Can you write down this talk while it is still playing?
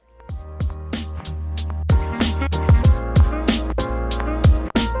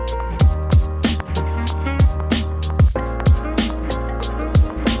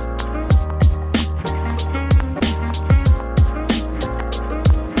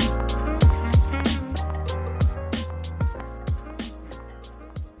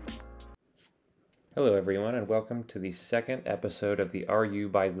Hello, everyone, and welcome to the second episode of the Are You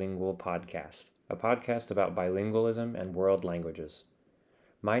Bilingual podcast, a podcast about bilingualism and world languages.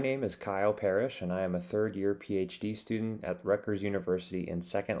 My name is Kyle Parrish, and I am a third-year PhD student at Rutgers University in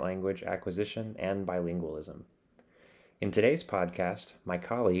Second Language Acquisition and Bilingualism. In today's podcast, my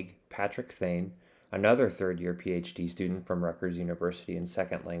colleague, Patrick Thane, another third-year PhD student from Rutgers University in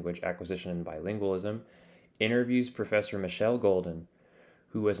Second Language Acquisition and Bilingualism, interviews Professor Michelle Golden,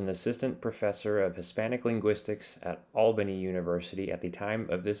 who was an assistant professor of Hispanic linguistics at Albany University at the time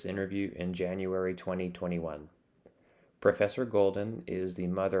of this interview in January 2021. Professor Golden is the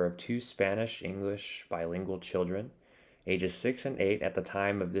mother of two Spanish-English bilingual children, ages 6 and 8 at the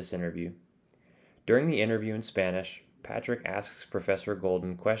time of this interview. During the interview in Spanish, Patrick asks Professor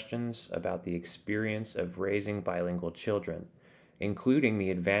Golden questions about the experience of raising bilingual children, including the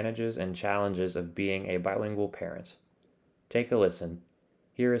advantages and challenges of being a bilingual parent. Take a listen.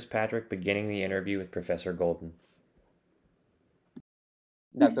 Here is Patrick beginning the interview with Professor Golden.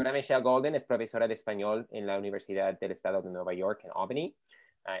 Doctora Michelle Golden es profesora de español en la Universidad del Estado de Nueva York en Albany.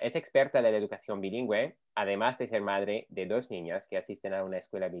 Es experta de la educación bilingüe, además de ser madre de dos niñas que asisten a una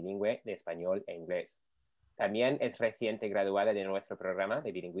escuela bilingüe de español e inglés. También es reciente graduada de nuestro programa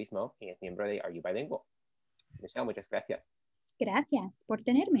de bilingüismo y es miembro de Are You Bilingual. Michelle, muchas gracias. Gracias por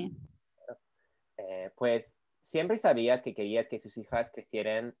tenerme. Pues, ¿siempre sabías que querías que sus hijas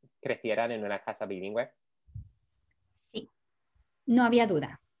crecieran en una casa bilingüe? Sí, no había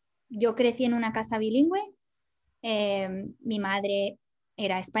duda. Yo crecí en una casa bilingüe. Mi madre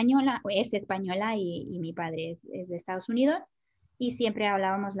era española, es española y mi padre es de Estados Unidos y siempre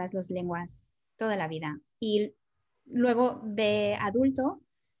hablábamos las dos lenguas toda la vida. Y luego de adulto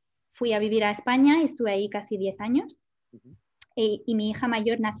fui a vivir a España y estuve ahí casi 10 años. Y mi hija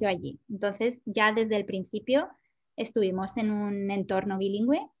mayor nació allí. Entonces, ya desde el principio estuvimos en un entorno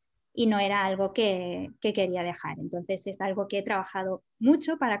bilingüe y no era algo que quería dejar. Entonces, es algo que he trabajado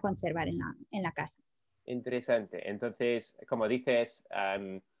mucho para conservar en la casa. Interesante. Entonces, como dices,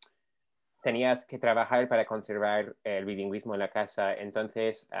 tenías que trabajar para conservar el bilingüismo en la casa.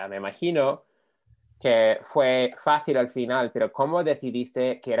 Entonces, me imagino que fue fácil al final, pero ¿cómo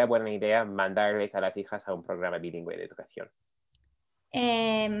decidiste que era buena idea mandarles a las hijas a un programa bilingüe de educación?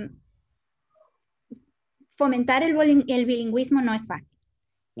 Fomentar el bilingüismo no es fácil.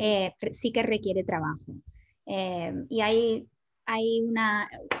 Sí que requiere trabajo. Y hay una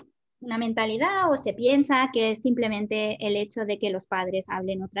mentalidad o se piensa que simplemente el hecho de que los padres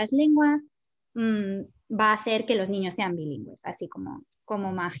hablen otras lenguas va a hacer que los niños sean bilingües, así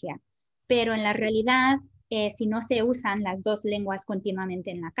como magia. Pero en la realidad, si no se usan las dos lenguas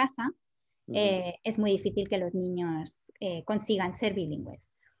continuamente en la casa, es muy difícil que los niños consigan ser bilingües.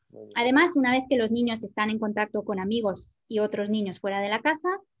 Además, una vez que los niños están en contacto con amigos y otros niños fuera de la casa,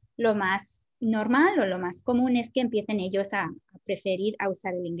 lo más normal o lo más común es que empiecen ellos a preferir a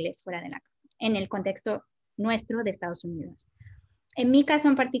usar el inglés fuera de la casa, en el contexto nuestro de Estados Unidos. En mi caso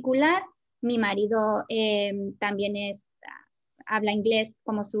en particular, mi marido también habla inglés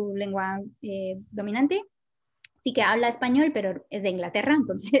como su lengua dominante. Sí que habla español, pero es de Inglaterra,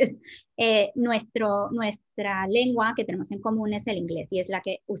 entonces nuestra lengua que tenemos en común es el inglés y es la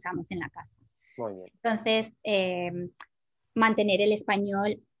que usamos en la casa. Muy bien. Entonces, mantener el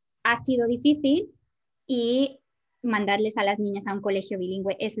español ha sido difícil y mandarles a las niñas a un colegio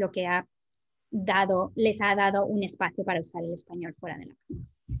bilingüe es lo que les ha dado un espacio para usar el español fuera de la casa.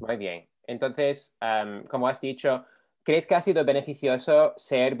 Muy bien. Entonces, como has dicho, ¿crees que ha sido beneficioso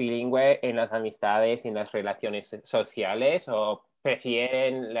ser bilingüe en las amistades y en las relaciones sociales o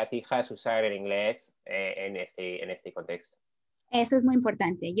prefieren las hijas usar el inglés en este contexto? Eso es muy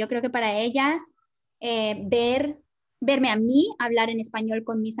importante. Yo creo que para ellas verme a mí hablar en español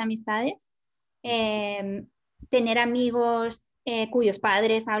con mis amistades, tener amigos cuyos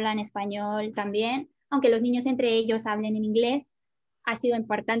padres hablan español también, aunque los niños entre ellos hablen en inglés, ha sido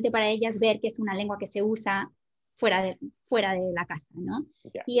importante para ellas ver que es una lengua que se usa fuera de la casa, ¿no?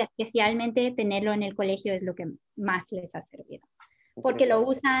 Yeah. Y especialmente tenerlo en el colegio es lo que más les ha servido, porque lo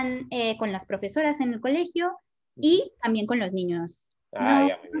usan con las profesoras en el colegio y también con los niños. No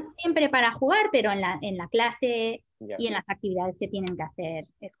siempre para jugar, pero en la clase y en las actividades que tienen que hacer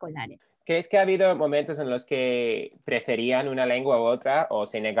escolares. ¿Crees que ha habido momentos en los que preferían una lengua u otra o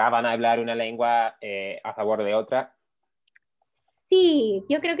se negaban a hablar una lengua a favor de otra? Sí,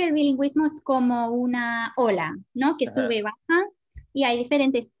 yo creo que el bilingüismo es como una ola, ¿no? Que sube y baja y hay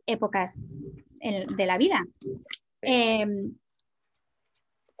diferentes épocas de la vida. Sí.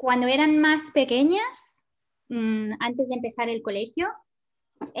 Cuando eran más pequeñas, antes de empezar el colegio,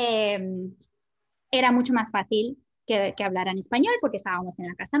 era mucho más fácil que hablaran español porque estábamos en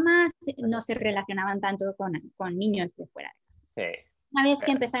la casa más, no se relacionaban tanto con niños de fuera. Sí. Una vez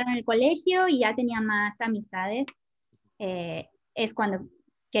que empezaron el colegio y ya tenían más amistades, es cuando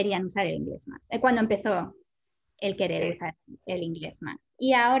querían usar el inglés más. Cuando empezó el querer usar el inglés más.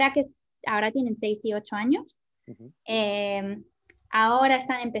 Y ahora ahora tienen 6 y 8 años, ahora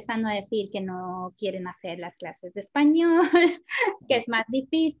están empezando a decir que no quieren hacer las clases de español, que es más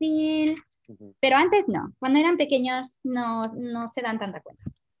difícil, pero antes no. Cuando eran pequeños no se dan tanta cuenta.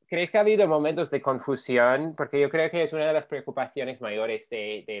 ¿Crees que ha habido momentos de confusión? Porque yo creo que es una de las preocupaciones mayores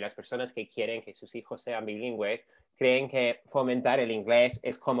de las personas que quieren que sus hijos sean bilingües. Creen que fomentar el inglés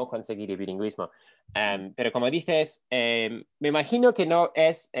es como conseguir el bilingüismo. Pero como dices, me imagino que no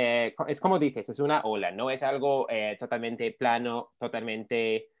es como dices, es una ola, no es algo totalmente plano,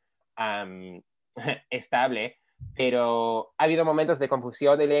 totalmente estable. Pero ha habido momentos de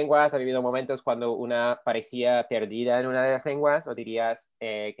confusión de lenguas, ha habido momentos cuando una parecía perdida en una de las lenguas, o dirías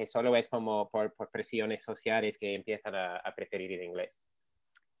que solo es como por presiones sociales que empiezan a preferir el inglés.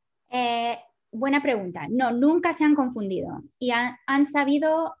 Buena pregunta. No, nunca se han confundido y han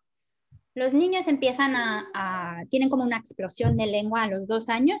sabido, los niños empiezan tienen como una explosión de lengua a los 2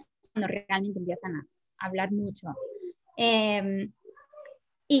 años, cuando realmente empiezan a hablar mucho.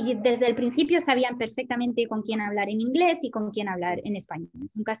 Y desde el principio sabían perfectamente con quién hablar en inglés y con quién hablar en español.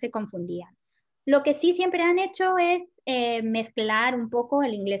 Nunca se confundían. Lo que sí siempre han hecho es mezclar un poco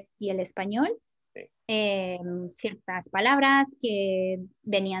el inglés y el español. Sí. Ciertas palabras que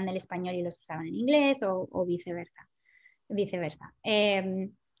venían del español y los usaban en inglés o viceversa.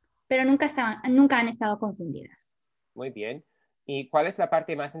 Pero nunca han estado confundidas. Muy bien. ¿Y cuál es la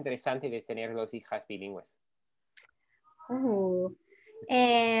parte más interesante de tener 2 hijas bilingües?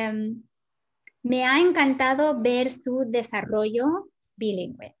 Me ha encantado ver su desarrollo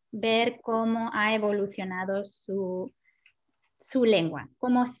bilingüe, ver cómo ha evolucionado su lengua,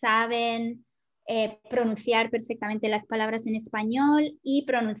 cómo saben pronunciar perfectamente las palabras en español y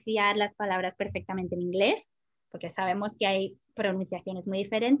pronunciar las palabras perfectamente en inglés, porque sabemos que hay pronunciaciones muy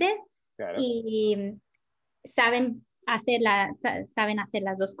diferentes. Claro. Y saben hacer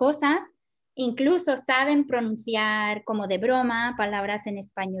las 2 cosas. Incluso saben pronunciar como de broma palabras en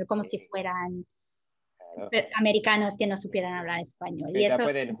español, como si fueran americanos que no supieran hablar español. Y eso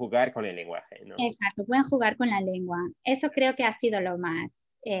pueden jugar con el lenguaje, ¿no? Exacto, pueden jugar con la lengua. Eso creo que ha sido lo más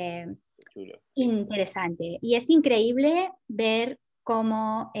chulo, interesante. Y es increíble ver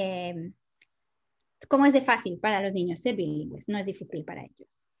cómo es de fácil para los niños ser bilingües, no es difícil para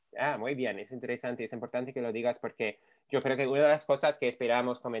ellos. Muy bien, es interesante, es importante que lo digas porque yo creo que una de las cosas que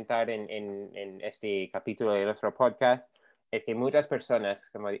esperamos comentar en este capítulo de nuestro podcast es que muchas personas,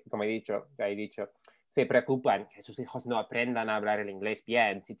 como he dicho, se preocupan que sus hijos no aprendan a hablar el inglés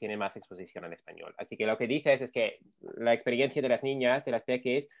bien si tienen más exposición al español. Así que lo que dices es que la experiencia de las niñas, de las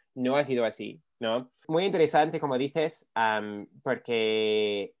peques, no ha sido así, ¿no? Muy interesante, como dices,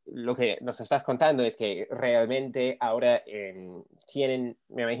 porque lo que nos estás contando es que realmente ahora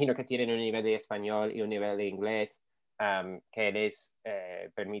me imagino que tienen un nivel de español y un nivel de inglés que les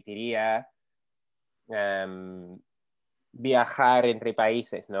permitiría viajar entre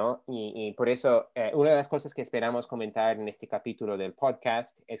países, ¿no? Y por eso una de las cosas que esperamos comentar en este capítulo del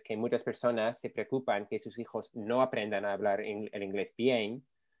podcast es que muchas personas se preocupan que sus hijos no aprendan a hablar el inglés bien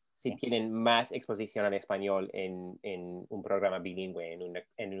si tienen más exposición al español en un programa bilingüe,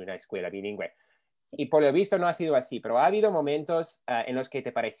 en una escuela bilingüe. Y por lo visto no ha sido así, pero ha habido momentos en los que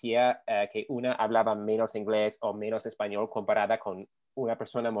te parecía que una hablaba menos inglés o menos español comparada con una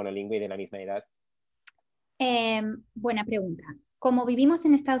persona monolingüe de la misma edad. Buena pregunta. Como vivimos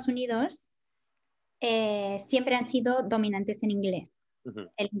en Estados Unidos, siempre han sido dominantes en inglés.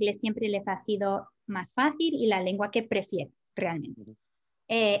 El inglés siempre les ha sido más fácil y la lengua que prefieren realmente.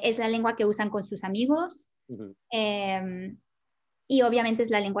 Es la lengua que usan con sus amigos y obviamente es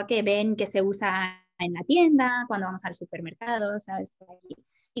la lengua que ven que se usa en la tienda, cuando vamos al supermercado, ¿sabes?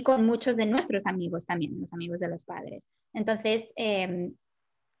 Y con muchos de nuestros amigos también, los amigos de los padres. Entonces,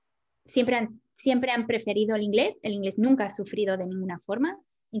 siempre han preferido el inglés nunca ha sufrido de ninguna forma,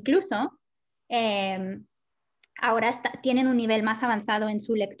 incluso ahora tienen un nivel más avanzado en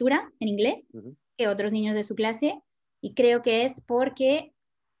su lectura en inglés que otros niños de su clase y creo que es porque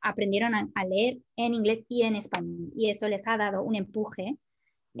aprendieron a leer en inglés y en español y eso les ha dado un empuje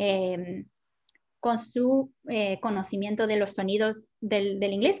con su conocimiento de los sonidos del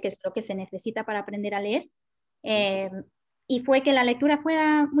inglés, que es lo que se necesita para aprender a leer. Y fue que la lectura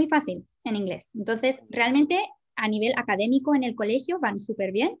fuera muy fácil en inglés. Entonces, realmente, a nivel académico en el colegio van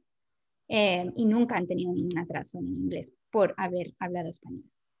súper bien y nunca han tenido ningún atraso en inglés por haber hablado español.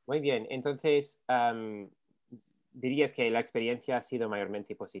 Muy bien. Entonces, dirías que la experiencia ha sido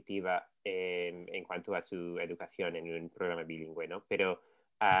mayormente positiva en cuanto a su educación en un programa bilingüe, ¿no? Pero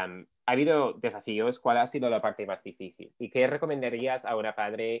ha habido desafíos. ¿Cuál ha sido la parte más difícil? ¿Y qué recomendarías a una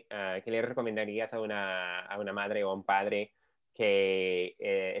padre, qué le recomendarías a una madre o un padre que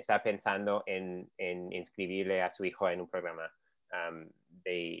está pensando en inscribirle a su hijo en un programa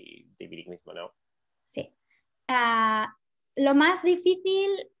de bilingüismo, ¿no? Sí. Lo más difícil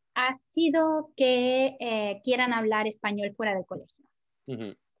ha sido que quieran hablar español fuera del colegio.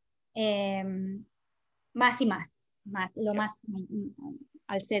 Uh-huh. Más y más,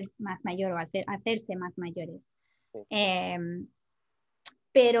 al ser más mayor o hacerse más mayores. Sí.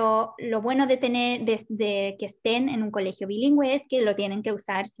 Pero lo bueno de que estén en un colegio bilingüe es que lo tienen que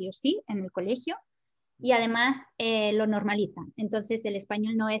usar sí o sí en el colegio y además lo normalizan. Entonces el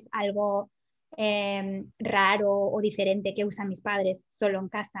español no es algo raro o diferente que usan mis padres solo en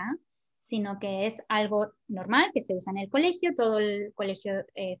casa, sino que es algo normal que se usa en el colegio. Todo el colegio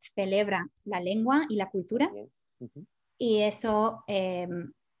celebra la lengua y la cultura. Uh-huh. Y eso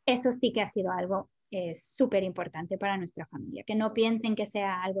sí que ha sido algo súper importante para nuestra familia. Que no piensen que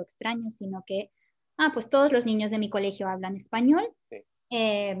sea algo extraño, sino que, pues todos los niños de mi colegio hablan español. Sí.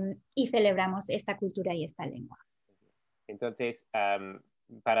 Y celebramos esta cultura y esta lengua. Entonces,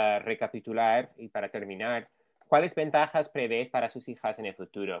 para recapitular y para terminar, ¿cuáles ventajas prevés para sus hijas en el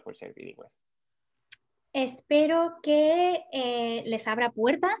futuro por ser bilingües? Espero que les abra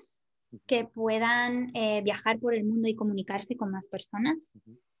puertas, que puedan viajar por el mundo y comunicarse con más personas,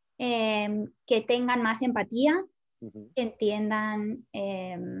 que tengan más empatía, que entiendan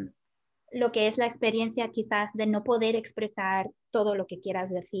lo que es la experiencia quizás de no poder expresar todo lo que quieras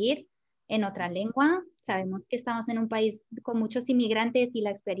decir en otra lengua. Sabemos que estamos en un país con muchos inmigrantes y la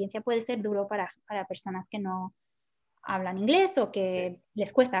experiencia puede ser duro para personas que no hablan inglés o que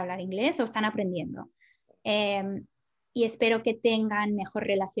les cuesta hablar inglés o están aprendiendo. Y espero que tengan mejor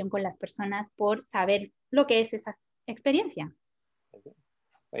relación con las personas por saber lo que es esa experiencia.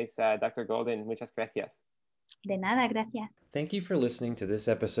 Pues, Dr. Golden, muchas gracias. De nada, gracias. Thank you for listening to this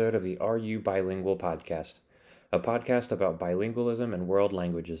episode of the Are You Bilingual podcast, a podcast about bilingualism and world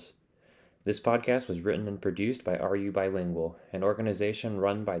languages. This podcast was written and produced by Are You Bilingual, an organization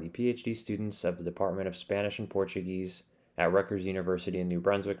run by the PhD students of the Department of Spanish and Portuguese at Rutgers University in New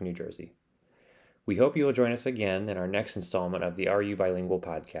Brunswick, New Jersey. We hope you will join us again in our next installment of the Are You Bilingual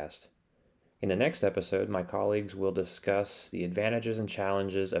podcast. In the next episode, my colleagues will discuss the advantages and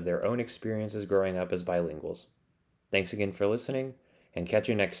challenges of their own experiences growing up as bilinguals. Thanks again for listening, and catch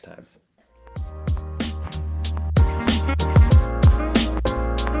you next time.